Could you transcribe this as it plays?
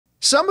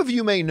Some of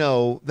you may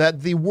know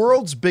that the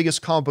world's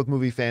biggest comic book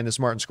movie fan is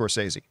Martin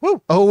Scorsese.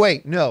 Woo. Oh,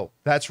 wait, no,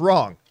 that's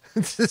wrong.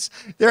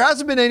 There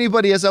hasn't been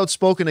anybody as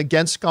outspoken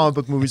against comic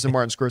book movies than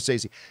Martin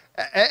Scorsese.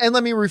 And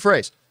let me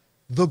rephrase,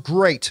 the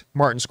great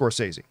Martin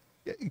Scorsese,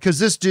 because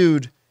this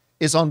dude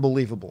is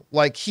unbelievable.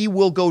 Like, he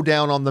will go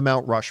down on the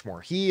Mount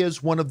Rushmore. He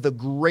is one of the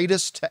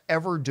greatest to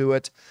ever do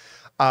it.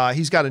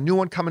 He's got a new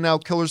one coming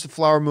out, Killers of the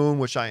Flower Moon,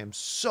 which I am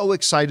so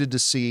excited to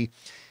see.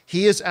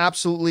 He is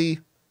absolutely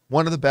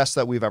one of the best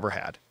that we've ever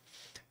had.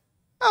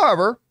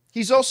 However,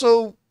 he's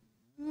also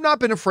not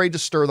been afraid to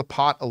stir the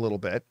pot a little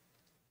bit.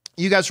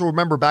 You guys will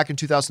remember back in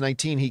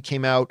 2019, he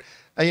came out,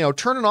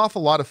 turning off a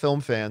lot of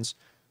film fans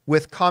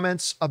with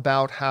comments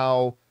about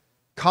how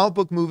comic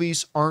book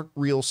movies aren't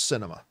real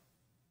cinema.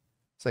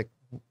 It's like,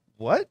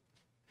 what?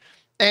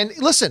 And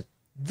listen,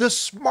 the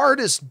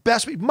smartest,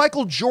 best,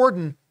 Michael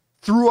Jordan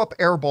threw up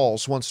air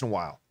balls once in a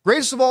while.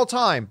 Greatest of all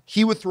time,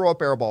 he would throw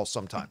up air balls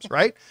sometimes,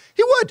 right?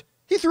 He would.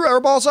 He threw air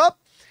balls up.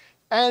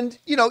 And,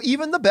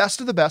 even the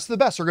best of the best of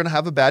the best are going to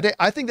have a bad day.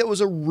 I think that was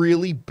a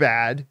really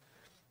bad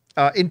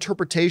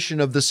interpretation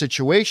of the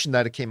situation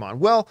that it came on.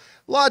 Well,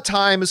 a lot of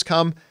time has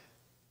come,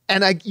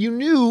 and you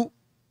knew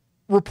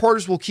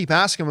reporters will keep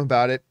asking him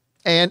about it.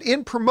 And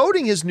in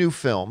promoting his new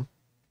film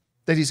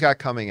that he's got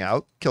coming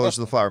out, Killers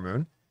of the Flower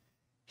Moon,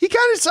 he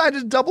kind of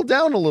decided to double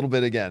down a little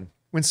bit again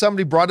when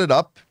somebody brought it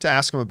up to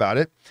ask him about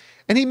it.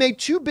 And he made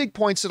two big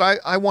points that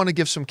I want to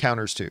give some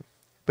counters to.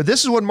 But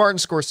this is what Martin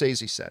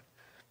Scorsese said.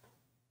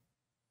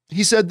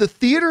 He said, the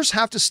theaters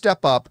have to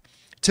step up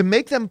to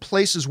make them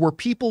places where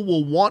people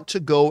will want to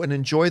go and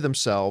enjoy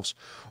themselves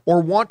or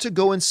want to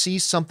go and see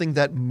something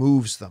that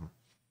moves them.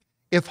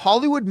 If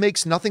Hollywood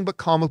makes nothing but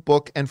comic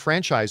book and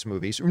franchise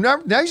movies,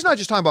 now he's not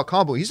just talking about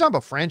comic book, he's talking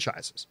about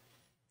franchises.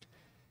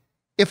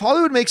 If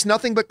Hollywood makes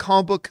nothing but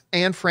comic book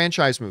and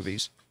franchise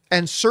movies,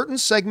 and certain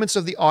segments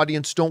of the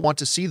audience don't want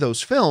to see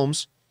those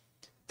films,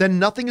 then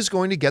nothing is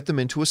going to get them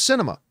into a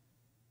cinema.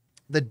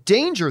 The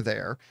danger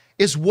there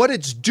is what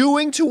it's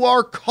doing to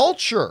our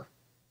culture.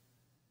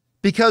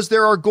 Because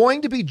there are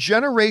going to be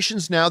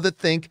generations now that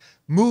think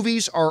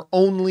movies are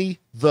only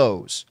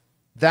those.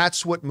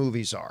 That's what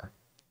movies are.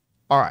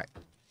 All right.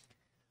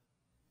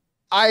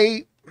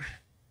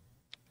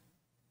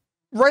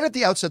 Right at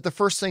the outset, the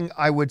first thing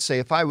I would say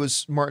if I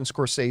was Martin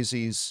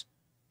Scorsese's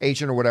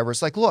agent or whatever,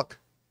 it's like, look,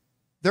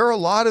 there are a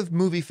lot of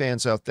movie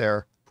fans out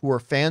there who are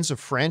fans of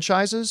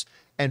franchises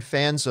and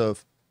fans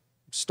of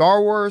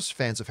Star Wars,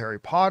 fans of Harry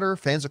Potter,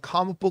 fans of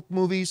comic book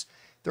movies.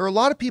 There are a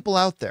lot of people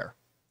out there.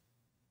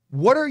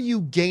 What are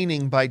you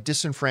gaining by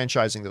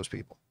disenfranchising those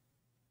people?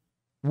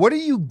 What are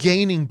you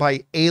gaining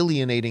by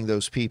alienating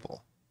those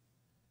people?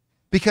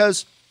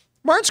 Because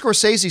Martin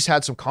Scorsese's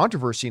had some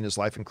controversy in his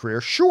life and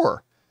career,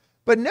 sure,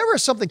 but never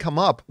has something come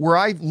up where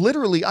I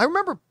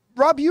remember,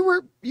 Rob,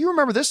 you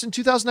remember this in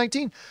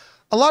 2019.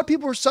 A lot of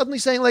people were suddenly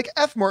saying like,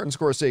 F Martin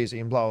Scorsese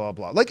and blah, blah,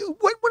 blah. Like,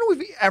 when have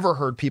we ever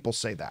heard people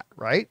say that,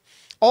 right?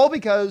 All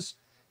because,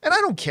 and I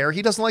don't care,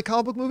 he doesn't like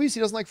comic book movies, he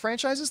doesn't like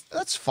franchises,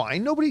 that's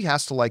fine. Nobody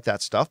has to like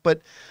that stuff.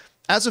 But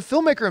as a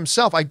filmmaker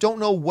himself, I don't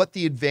know what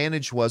the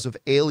advantage was of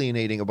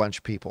alienating a bunch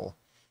of people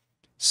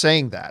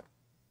saying that.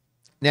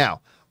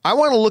 Now, I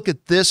want to look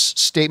at this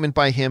statement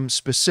by him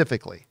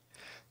specifically,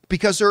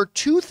 because there are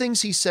two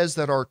things he says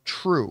that are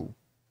true.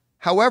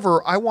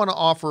 However, I want to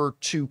offer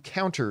two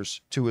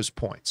counters to his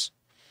points.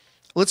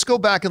 Let's go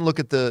back and look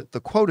at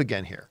the quote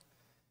again here.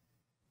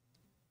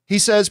 He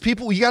says,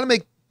 you got to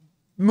make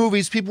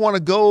movies, people want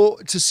to go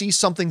to see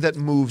something that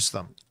moves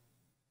them.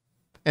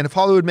 And if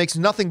Hollywood makes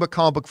nothing but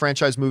comic book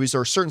franchise movies,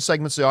 there are certain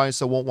segments of the audience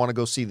that won't want to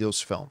go see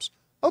those films.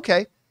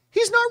 Okay,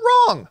 he's not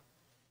wrong.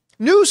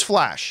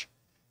 Newsflash.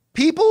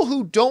 People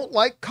who don't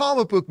like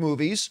comic book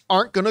movies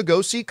aren't going to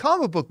go see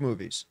comic book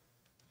movies.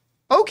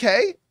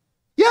 Okay,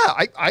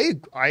 yeah,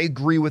 I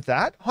agree with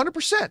that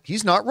 100%.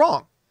 He's not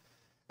wrong.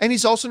 And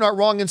he's also not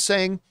wrong in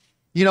saying,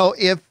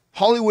 if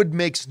Hollywood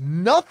makes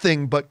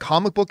nothing but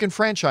comic book and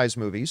franchise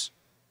movies,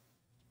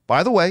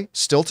 by the way,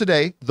 still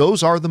today,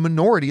 those are the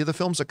minority of the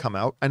films that come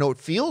out. I know it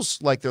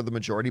feels like they're the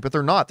majority, but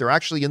they're not. They're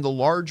actually in the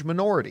large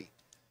minority,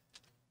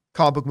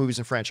 comic book movies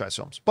and franchise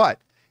films.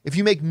 But if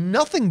you make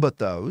nothing but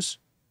those,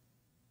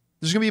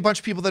 there's going to be a bunch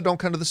of people that don't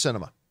come to the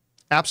cinema.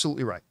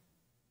 Absolutely right.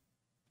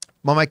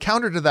 Well, my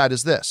counter to that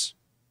is this.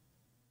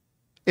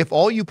 If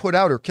all you put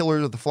out are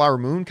Killers of the Flower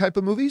Moon type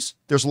of movies,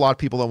 there's a lot of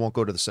people that won't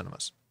go to the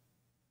cinemas.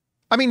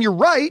 I mean, you're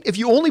right. If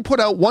you only put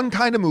out one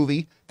kind of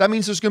movie, that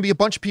means there's going to be a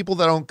bunch of people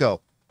that don't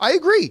go. I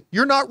agree.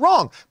 You're not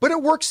wrong, but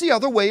it works the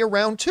other way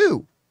around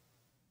too.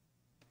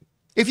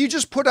 If you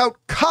just put out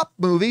cop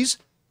movies,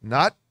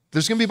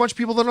 there's going to be a bunch of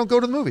people that don't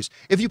go to the movies.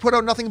 If you put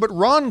out nothing but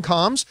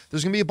rom-coms,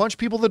 there's going to be a bunch of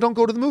people that don't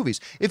go to the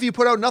movies. If you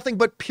put out nothing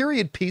but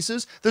period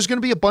pieces, there's going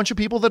to be a bunch of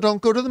people that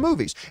don't go to the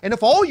movies. And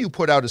if all you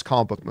put out is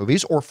comic book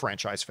movies or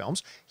franchise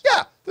films,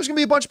 yeah, there's going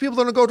to be a bunch of people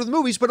that don't go to the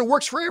movies, but it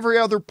works for every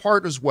other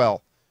part as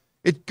well.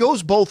 It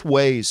goes both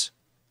ways.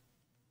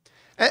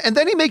 And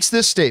then he makes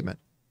this statement,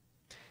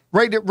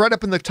 right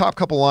up in the top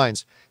couple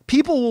lines.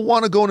 People will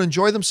want to go and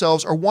enjoy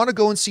themselves or want to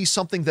go and see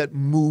something that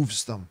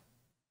moves them.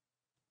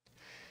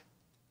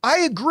 I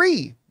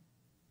agree.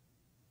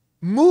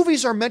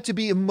 Movies are meant to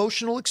be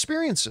emotional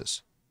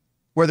experiences,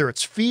 whether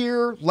it's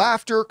fear,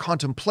 laughter,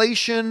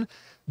 contemplation,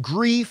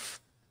 grief,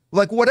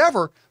 like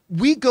whatever.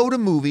 We go to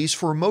movies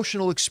for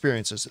emotional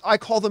experiences. I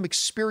call them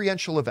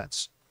experiential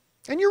events.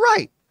 And you're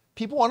right.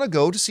 People want to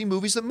go to see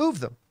movies that move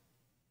them.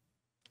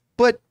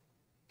 But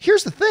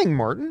here's the thing,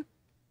 Martin.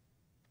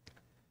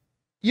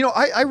 You know,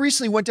 I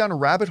recently went down a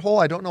rabbit hole.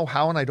 I don't know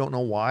how and I don't know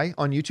why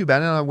on YouTube.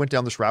 And I went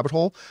down this rabbit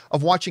hole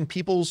of watching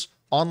people's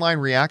online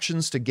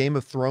reactions to Game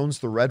of Thrones,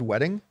 The Red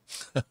Wedding.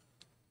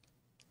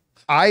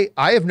 I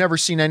have never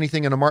seen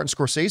anything in a Martin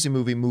Scorsese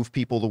movie move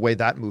people the way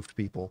that moved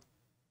people.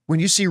 When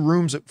you see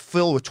rooms that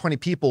fill with 20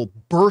 people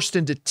burst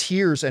into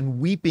tears and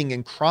weeping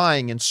and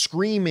crying and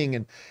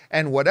screaming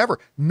and whatever.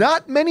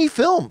 Not many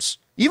films,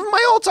 even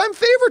my all-time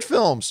favorite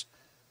films,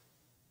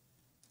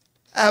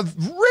 have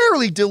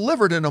rarely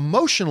delivered an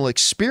emotional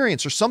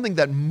experience or something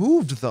that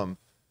moved them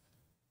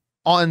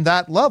on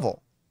that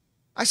level.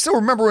 I still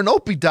remember when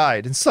Opie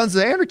died in Sons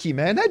of Anarchy,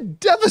 man. That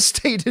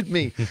devastated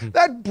me.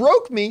 That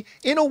broke me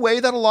in a way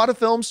that a lot of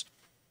films,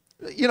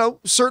 you know,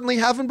 certainly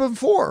haven't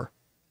before.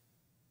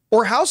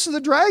 Or House of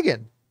the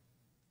Dragon.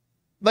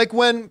 Like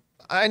when,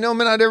 I know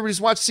not everybody's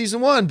watched season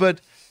 1,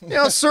 but, you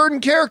know, a certain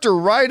character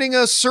riding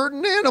a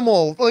certain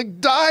animal,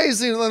 like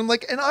dies. And I'm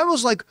like, and I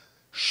was like,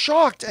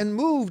 shocked and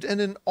moved and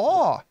in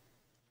awe.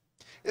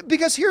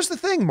 Because here's the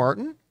thing,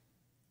 Martin,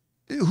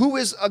 who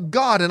is a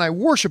god, and I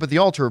worship at the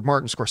altar of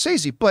Martin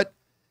Scorsese, but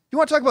you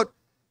want to talk about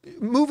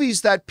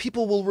movies that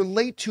people will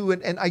relate to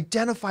and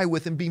identify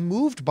with and be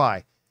moved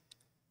by.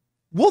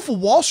 Wolf of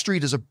Wall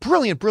Street is a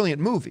brilliant,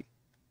 brilliant movie.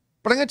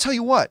 But I'm going to tell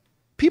you what,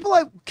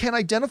 people can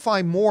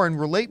identify more and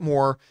relate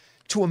more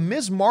to a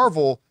Ms.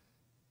 Marvel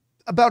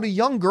about a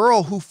young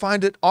girl who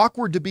find it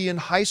awkward to be in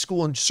high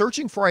school and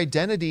searching for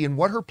identity and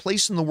what her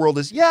place in the world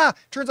is. Yeah,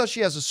 turns out she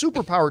has a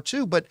superpower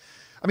too, but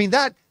I mean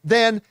that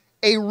then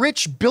a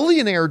rich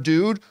billionaire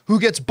dude who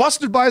gets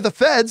busted by the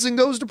feds and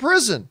goes to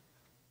prison.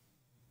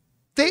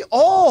 They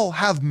all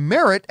have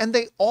merit and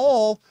they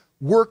all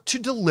work to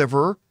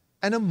deliver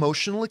an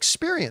emotional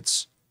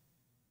experience.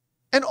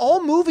 And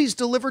all movies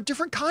deliver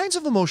different kinds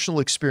of emotional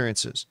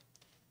experiences.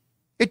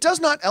 It does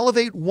not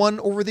elevate one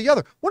over the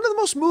other. One of the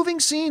most moving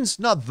scenes,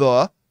 not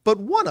the, but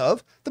one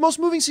of the most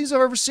moving scenes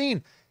I've ever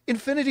seen,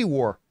 Infinity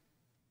War.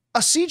 A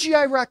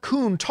CGI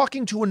raccoon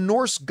talking to a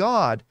Norse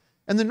god,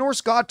 and the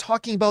Norse god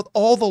talking about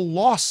all the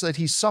loss that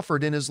he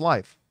suffered in his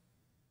life.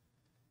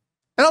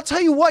 And I'll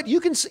tell you what, you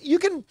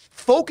can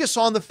focus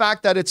on the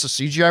fact that it's a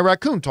CGI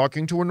raccoon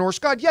talking to a Norse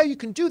god. Yeah, you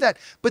can do that.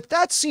 But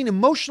that scene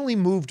emotionally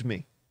moved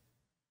me.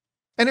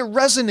 And it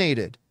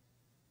resonated.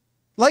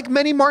 Like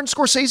many Martin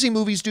Scorsese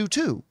movies do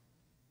too.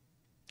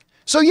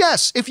 So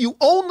yes, if you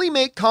only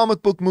make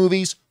comic book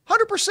movies,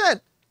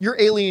 100%, you're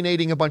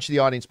alienating a bunch of the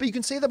audience. But you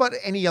can say that about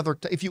any other,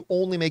 if you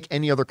only make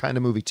any other kind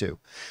of movie too.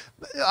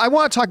 I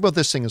want to talk about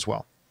this thing as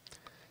well.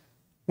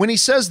 When he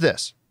says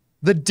this,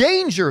 the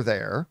danger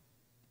there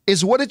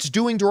is what it's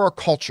doing to our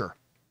culture.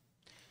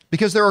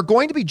 Because there are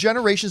going to be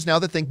generations now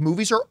that think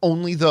movies are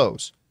only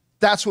those.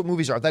 That's what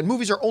movies are. That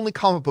movies are only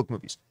comic book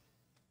movies.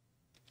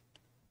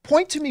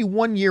 Point to me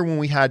one year when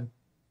we had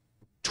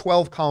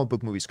 12 comic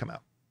book movies come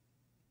out.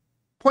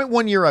 Point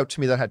 1 year out to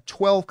me that had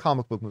 12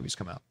 comic book movies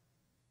come out.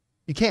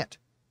 You can't.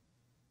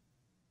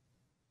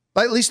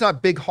 At least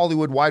not big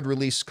Hollywood wide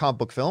release comic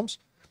book films.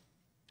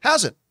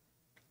 Hasn't.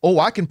 Oh,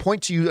 I can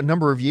point to you a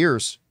number of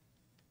years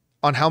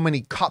on how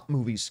many cop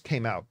movies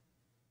came out,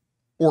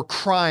 or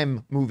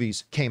crime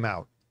movies came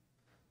out,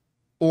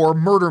 or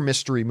murder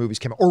mystery movies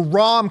came out, or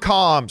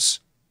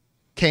rom-coms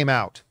came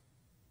out.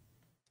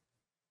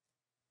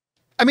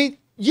 I mean,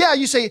 yeah,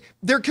 you say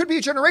there could be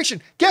a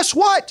generation. Guess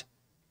what?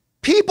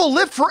 People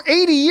lived for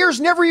 80 years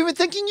never even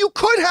thinking you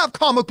could have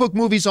comic book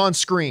movies on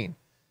screen.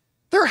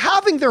 They're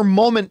having their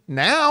moment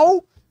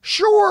now,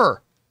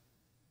 sure.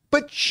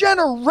 But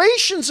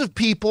generations of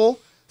people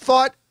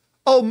thought,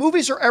 oh,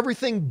 movies are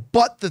everything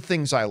but the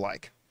things I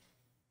like.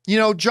 You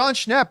know, John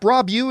Schnepp,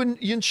 Rob, you and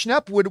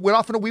Schnepp would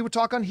often, we would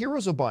talk on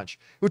Heroes a bunch.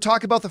 We would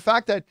talk about the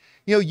fact that,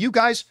 you know, you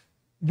guys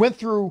went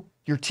through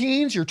your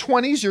teens, your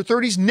 20s, your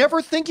 30s,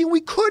 never thinking we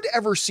could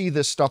ever see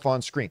this stuff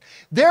on screen.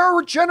 There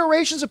were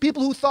generations of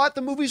people who thought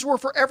the movies were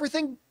for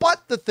everything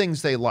but the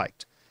things they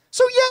liked.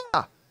 So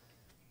yeah,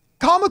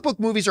 comic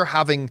book movies are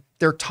having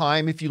their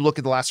time. If you look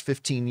at the last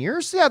 15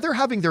 years, yeah, they're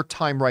having their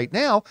time right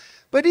now.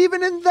 But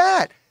even in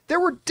that, there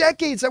were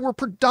decades that were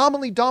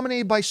predominantly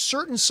dominated by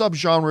certain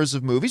subgenres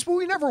of movies, but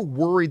we never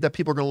worried that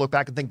people are going to look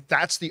back and think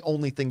that's the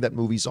only thing that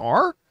movies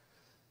are.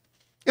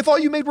 If all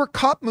you made were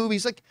cop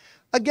movies, like,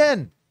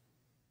 again,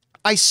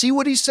 I see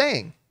what he's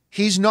saying.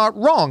 He's not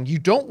wrong. You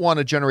don't want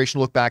a generation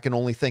to look back and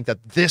only think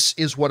that this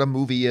is what a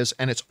movie is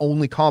and it's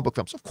only comic book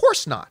films. Of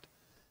course not.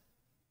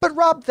 But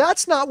Rob,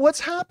 that's not what's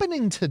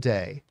happening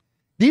today.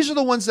 These are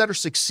the ones that are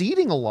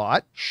succeeding a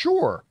lot,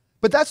 sure,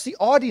 but that's the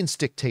audience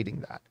dictating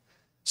that.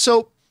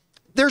 So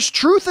there's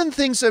truth in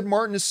things that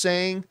Martin is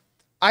saying.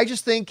 I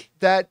just think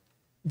that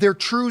they're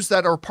truths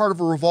that are part of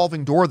a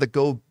revolving door that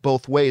go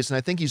both ways. And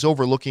I think he's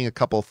overlooking a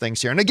couple of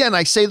things here. And again,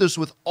 I say this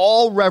with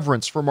all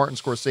reverence for Martin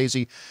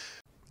Scorsese.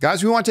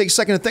 Guys, we want to take a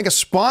second to thank a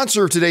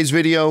sponsor of today's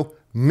video,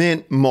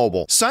 Mint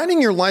Mobile.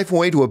 Signing your life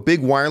away to a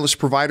big wireless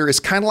provider is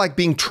kind of like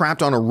being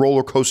trapped on a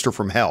roller coaster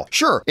from hell.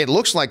 Sure, it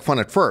looks like fun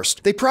at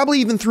first. They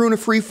probably even threw in a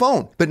free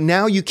phone, but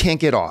now you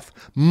can't get off.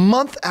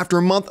 Month after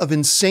month of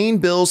insane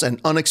bills and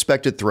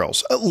unexpected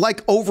thrills,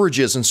 like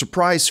overages and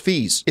surprise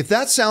fees. If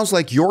that sounds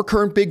like your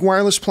current big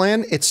wireless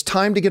plan, it's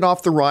time to get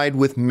off the ride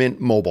with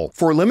Mint Mobile.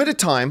 For a limited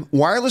time,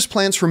 wireless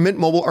plans from Mint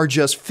Mobile are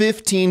just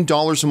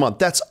 $15 a month.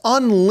 That's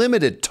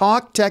unlimited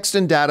talk, text,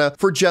 and data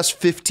for just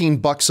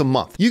 $15 a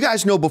month. You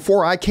guys know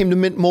before I came to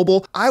Mint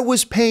Mobile, I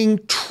was paying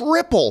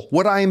triple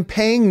what I am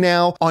paying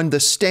now on the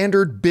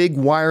standard big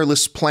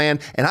wireless plan,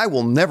 and I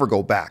will never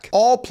go back.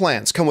 All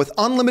plans come with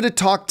unlimited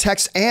talk,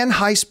 text, and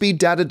high-speed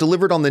data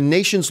delivered on the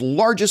nation's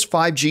largest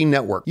 5G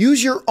network.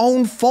 Use your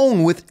own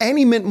phone with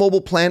any Mint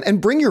Mobile plan and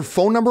bring your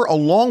phone number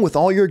along with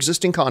all your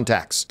existing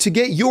contacts. To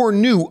get your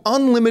new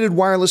unlimited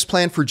wireless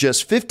plan for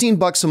just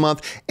 $15 a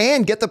month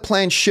and get the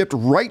plan shipped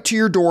right to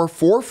your door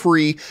for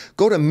free,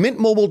 go to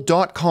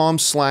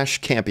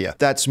mintmobile.com/Campea.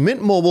 That's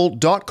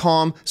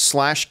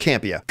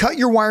mintmobile.com/Campea. Cut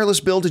your wireless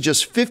bill to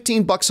just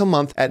 $15 a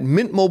month at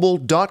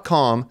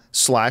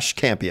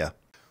mintmobile.com/Campea.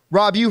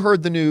 Rob, you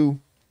heard the new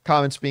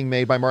comments being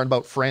made by Martin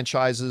about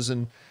franchises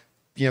and,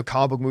 you know,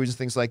 comic book movies and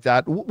things like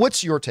that.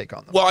 What's your take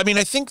on them? Well, I mean,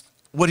 I think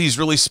what he's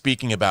really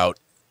speaking about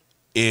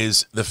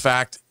is the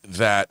fact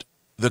that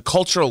the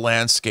cultural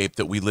landscape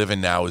that we live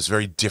in now is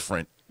very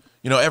different.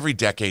 You know, every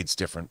decade's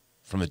different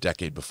from the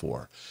decade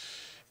before.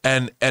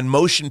 And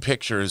motion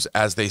pictures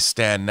as they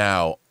stand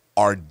now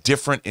are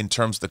different in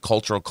terms of the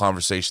cultural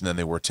conversation than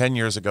they were 10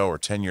 years ago or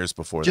 10 years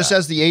before Just that.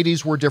 as the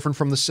 80s were different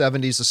from the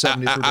 70s, the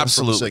 70s were different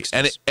from the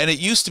 60s. And it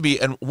used to be,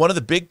 and one of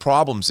the big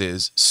problems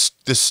is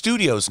the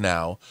studios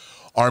now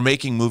are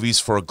making movies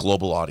for a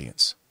global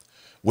audience.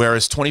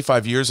 Whereas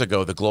 25 years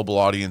ago, the global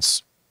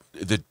audience,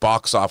 the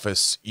box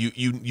office,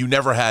 you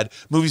never had,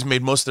 movies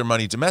made most of their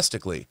money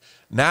domestically.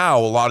 Now,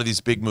 a lot of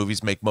these big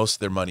movies make most of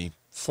their money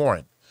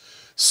foreign.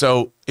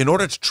 So in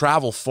order to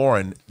travel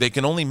foreign, they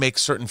can only make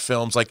certain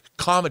films, like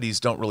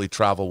comedies don't really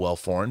travel well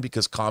foreign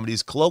because comedy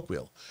is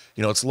colloquial.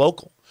 You know, it's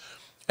local.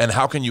 And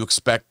how can you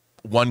expect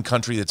one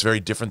country that's very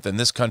different than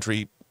this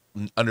country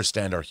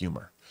understand our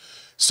humor?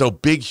 So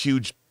big,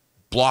 huge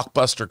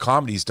blockbuster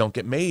comedies don't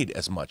get made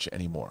as much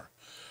anymore.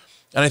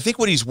 And I think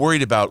what he's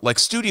worried about, like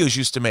studios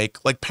used to make,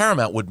 like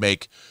Paramount would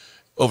make,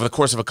 over the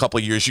course of a couple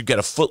of years, you'd get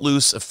a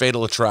Footloose, a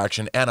Fatal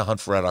Attraction, and a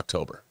Hunt for Red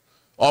October,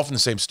 all from the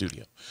same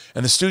studio.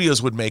 And the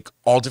studios would make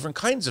all different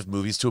kinds of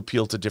movies to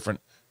appeal to different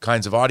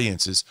kinds of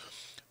audiences,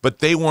 but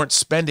they weren't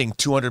spending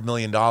 $200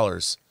 million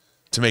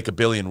to make $1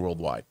 billion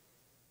worldwide.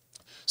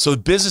 So the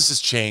business has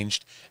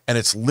changed, and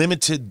it's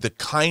limited the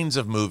kinds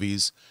of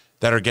movies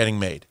that are getting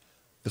made.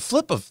 The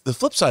flip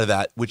side of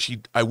that, which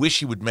I wish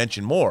he would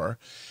mention more,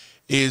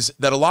 is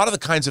that a lot of the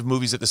kinds of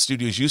movies that the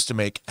studios used to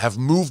make have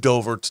moved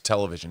over to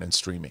television and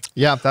streaming.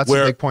 Yeah, that's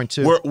a big point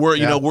too.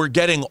 You know, we're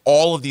getting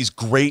all of these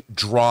great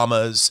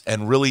dramas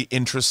and really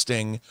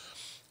interesting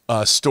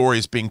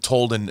stories being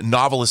told in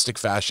novelistic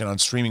fashion on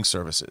streaming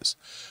services.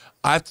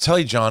 I have to tell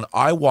you, John,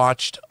 I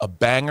watched a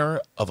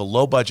banger of a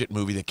low-budget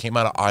movie that came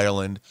out of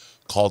Ireland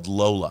called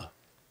Lola.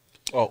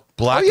 Oh,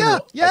 I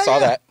saw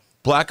that.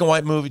 Black and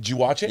white movie. Did you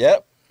watch it?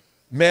 Yep.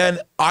 Man,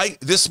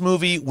 this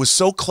movie was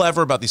so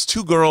clever about these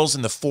two girls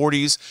in the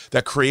 40s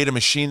that create a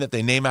machine that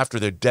they name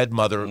after their dead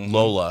mother,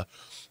 Lola,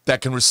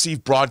 that can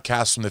receive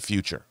broadcasts from the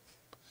future.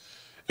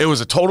 It was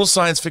a total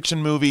science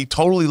fiction movie,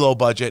 totally low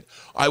budget.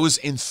 I was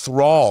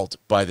enthralled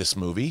by this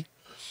movie,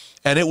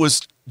 and it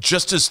was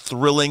just as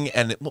thrilling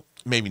and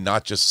maybe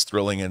not just as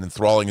thrilling and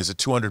enthralling as a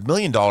 $200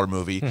 million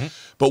movie.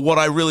 But what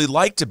I really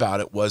liked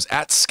about it was,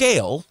 at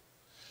scale,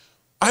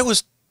 I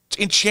was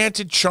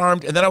enchanted,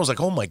 charmed, and then I was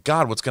like, oh my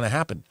God, what's going to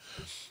happen?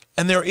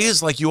 And there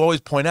is, like you always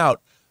point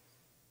out,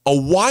 a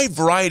wide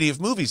variety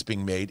of movies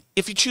being made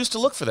if you choose to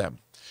look for them.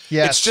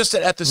 Yes. It's just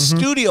that at the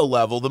studio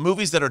level, the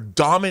movies that are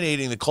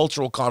dominating the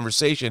cultural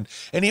conversation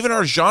and even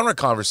our genre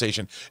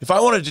conversation, if I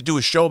wanted to do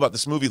a show about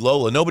this movie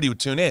Lola, nobody would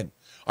tune in.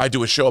 I'd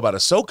do a show about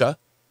Ahsoka,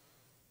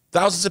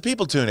 thousands of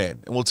people tune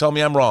in and will tell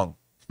me I'm wrong.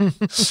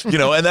 You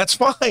know, and that's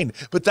fine.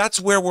 But that's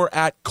where we're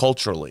at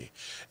culturally.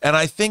 And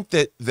I think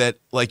that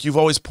like you've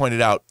always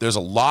pointed out, there's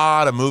a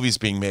lot of movies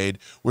being made.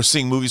 We're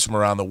seeing movies from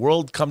around the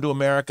world come to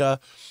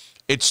America.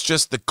 It's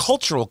just the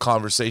cultural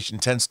conversation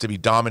tends to be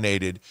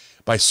dominated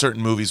by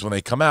certain movies when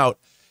they come out.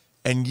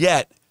 And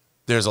yet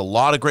there's a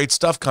lot of great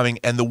stuff coming.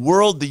 And the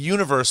world, the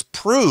universe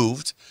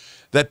proved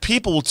that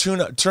people will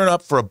turn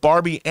up for a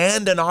Barbie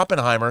and an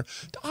Oppenheimer.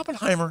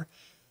 Oppenheimer,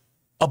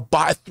 a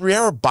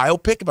 3-hour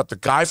biopic about the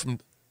guy from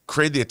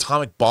created the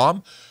atomic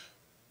bomb,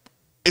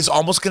 is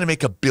almost going to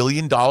make $1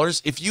 billion.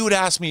 If you had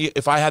asked me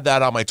if I had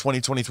that on my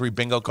 2023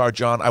 bingo card,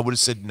 John, I would have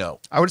said no.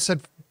 I would have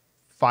said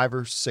 5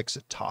 or 6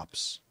 at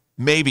tops.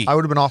 Maybe. I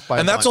would have been off by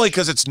And a that's bunch. only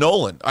because it's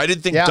Nolan. I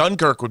didn't think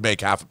Dunkirk would make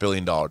 $500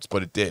 million,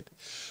 but it did.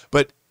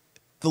 But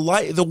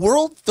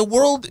the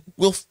world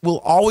will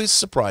always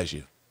surprise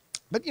you.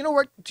 But you know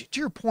what? To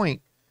your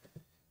point,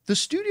 the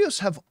studios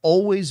have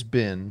always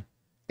been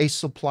a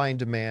supply and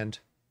demand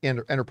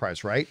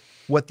enterprise, right?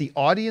 What the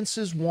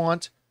audiences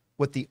want,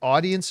 what the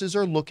audiences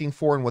are looking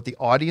for, and what the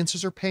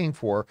audiences are paying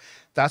for,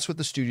 that's what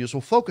the studios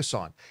will focus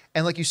on.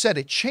 And like you said,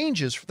 that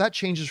changes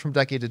from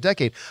decade to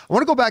decade. I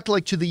want to go back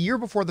to the year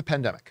before the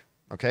pandemic,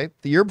 okay?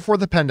 The year before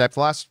the pandemic,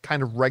 the last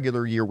kind of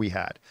regular year we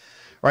had,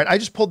 right? I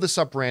just pulled this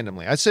up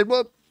randomly. I said,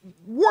 well,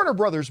 Warner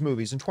Brothers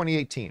movies in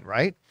 2018,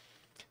 right?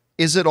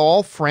 Is it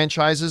all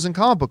franchises and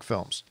comic book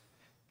films?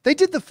 They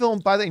did the film,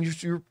 by the way,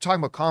 you were talking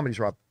about comedies,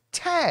 Rob,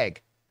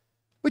 Tag,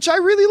 which I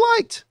really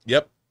liked.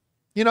 Yep.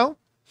 You know,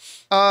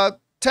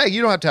 Tag,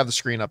 you don't have to have the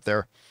screen up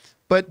there,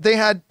 but they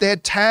had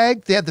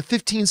Tag, they had the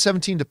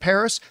 1517 to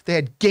Paris, they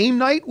had Game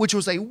Night, which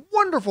was a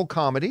wonderful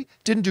comedy,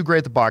 didn't do great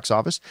at the box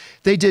office.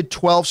 They did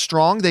 12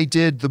 Strong, they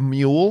did The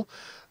Mule,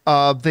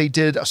 they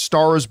did A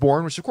Star Is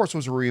Born, which of course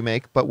was a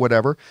remake, but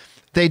whatever.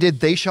 They did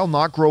They Shall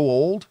Not Grow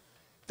Old.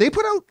 They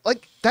put out,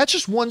 that's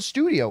just one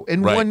studio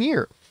in one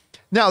year.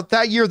 Now,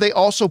 that year they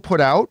also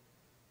put out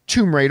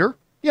Tomb Raider,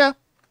 yeah.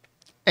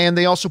 And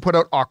they also put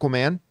out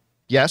Aquaman,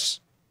 yes.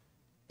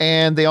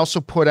 And they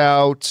also put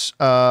out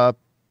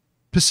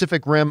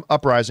Pacific Rim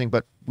Uprising,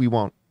 but we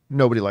won't.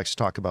 Nobody likes to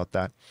talk about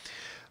that.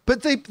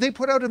 But they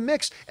put out a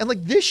mix. And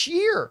this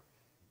year,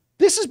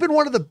 this has been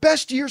one of the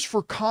best years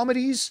for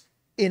comedies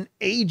in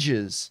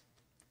ages.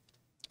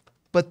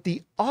 But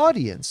the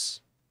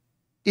audience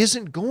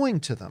isn't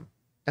going to them.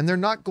 And they're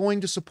not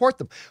going to support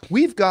them.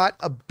 We've got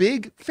a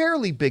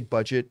fairly big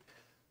budget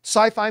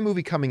sci-fi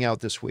movie coming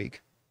out this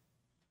week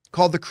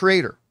called The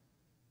Creator,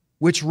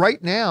 which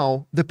right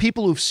now, the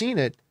people who've seen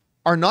it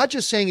are not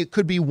just saying it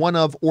could be one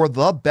of or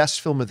the best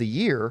film of the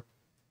year.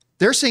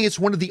 They're saying it's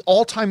one of the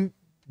all-time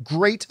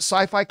great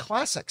sci-fi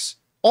classics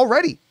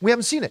already. We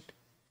haven't seen it.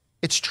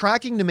 It's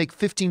tracking to make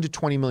 $15 to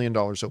 $20 million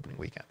opening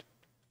weekend.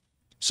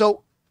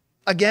 So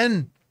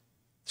again,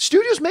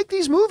 studios make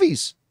these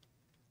movies.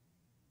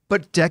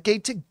 But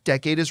decade to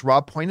decade, as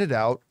Rob pointed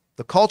out,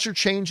 the culture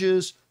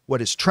changes,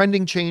 what is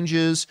trending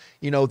changes.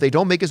 You know, they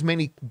don't make as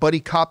many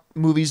buddy cop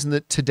movies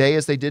today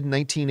as they did in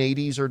the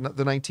 1980s or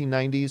the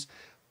 1990s.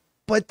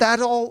 But that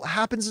all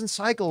happens in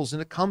cycles,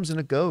 and it comes and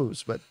it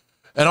goes.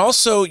 And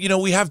also,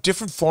 we have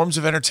different forms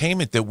of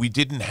entertainment that we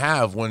didn't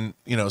have when,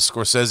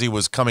 Scorsese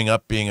was coming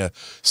up being a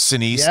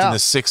cineast in the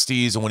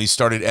 60s, and when he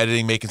started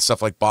editing, making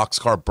stuff like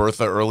Boxcar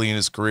Bertha early in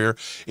his career.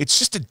 It's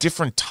just a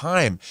different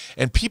time.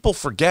 And people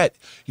forget,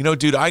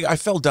 dude, I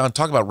fell down,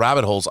 talk about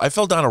rabbit holes. I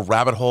fell down a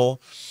rabbit hole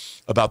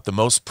about the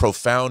most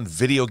profound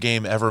video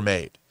game ever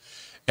made.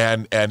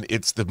 And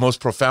it's the most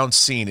profound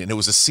scene, and it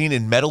was a scene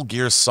in Metal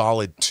Gear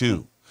Solid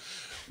 2.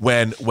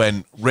 When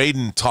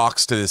Raiden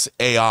talks to this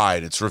AI,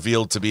 and it's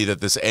revealed to be that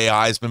this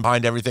AI has been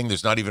behind everything.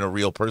 There's not even a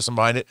real person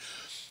behind it.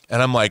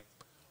 And I'm like,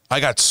 I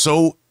got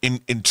so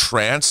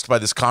entranced by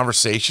this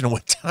conversation.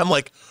 I'm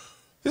like,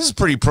 this is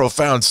pretty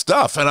profound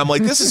stuff. And I'm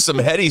like, this is some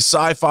heady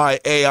sci-fi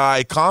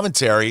AI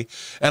commentary.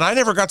 And I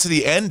never got to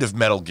the end of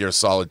Metal Gear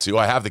Solid 2.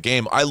 I have the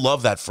game. I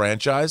love that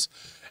franchise.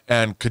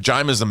 And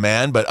Kojima's the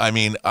man. But I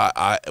mean,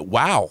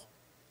 wow.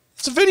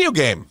 It's a video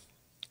game.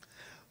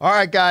 All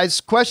right, guys.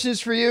 Question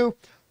is for you.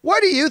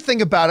 What do you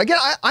think about it? Again,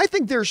 I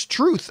think there's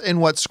truth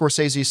in what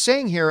Scorsese is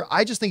saying here.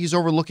 I just think he's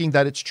overlooking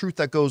that it's truth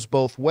that goes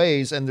both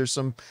ways, and there's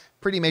some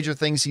pretty major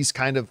things he's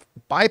kind of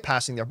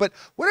bypassing there. But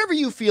whatever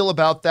you feel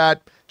about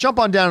that, jump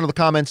on down to the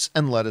comments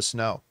and let us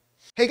know.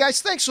 Hey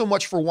guys, thanks so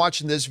much for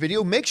watching this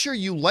video. Make sure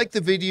you like the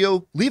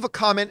video, leave a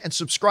comment, and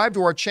subscribe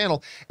to our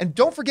channel. And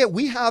don't forget,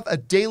 we have a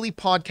daily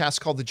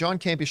podcast called The John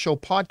Campea Show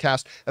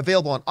Podcast,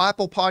 available on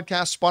Apple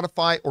Podcasts,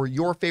 Spotify, or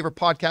your favorite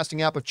podcasting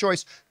app of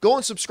choice. Go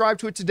and subscribe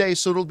to it today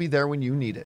so it'll be there when you need it.